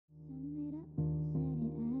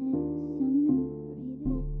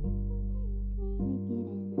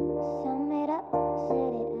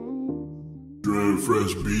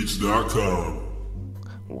PrayrFreshBeats.com.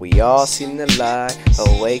 We all seem to lie,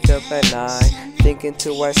 or wake up at night, thinking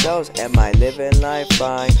to ourselves, am I living life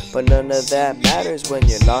fine? But none of that matters when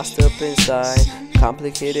you're lost up inside.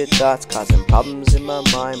 Complicated thoughts causing problems in my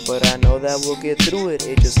mind, but I know that we'll get through it,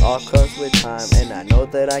 it just all comes with time. And I know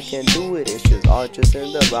that I can do it, it's just all just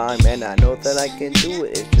in the rhyme. And I know that I can do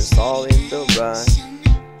it, it's just all in the rhyme.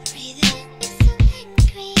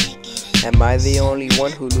 Am I the only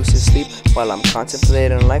one who loses sleep while I'm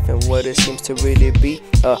contemplating life and what it seems to really be?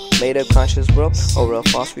 A made-up conscious world or a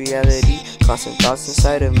false reality? Constant thoughts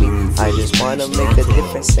inside of me. I just wanna make a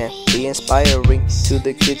difference and be inspiring to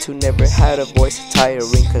the kids who never had a voice.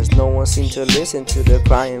 Tiring cause no one seemed to listen to the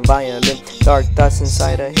crying violin. Dark thoughts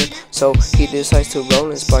inside of him, so he decides to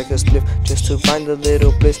roll and spark a spliff just to find a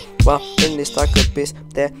little bliss. While in this dark abyss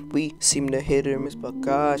that we seem to hit or miss, but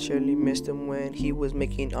God surely missed him when he was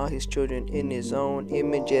making all his children in his own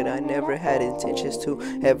image. Yet I never had intentions to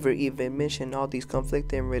ever even mention all these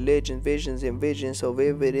conflicting religions, visions, and visions so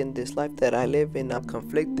vivid in this life that I live in. I'm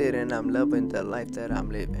conflicted and I'm loving the life that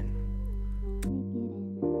I'm living.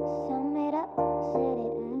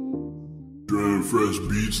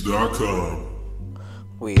 PrayrFreshBeats.com.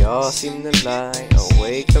 We all seem to lie, or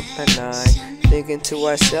wake up at night, thinking to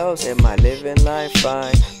ourselves, am I living life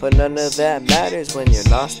fine? But none of that matters when you're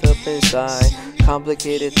lost up inside.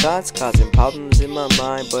 Complicated thoughts causing problems in my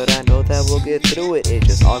mind, but I know that we'll get through it, it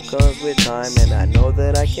just all comes with time. And I know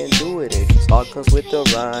that I can do it, it just all comes with the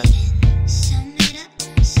rhyme.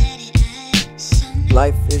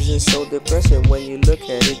 Life isn't so depressing when you look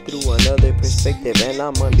at it through another perspective. And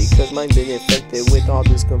I'm only cause mine's been infected with all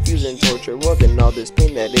this confusion, torture, world, and all this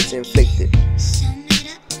pain that it's inflicted.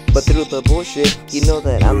 But through the bullshit, you know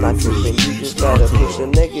that I'm not tripping. You just gotta push the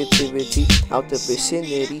negativity out the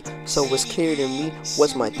vicinity. So it's clear to me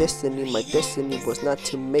what's my destiny. My destiny was not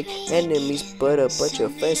to make enemies, but a bunch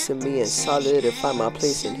of friends to me, and solidify my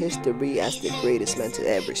place in history as the greatest man to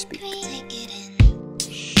ever speak.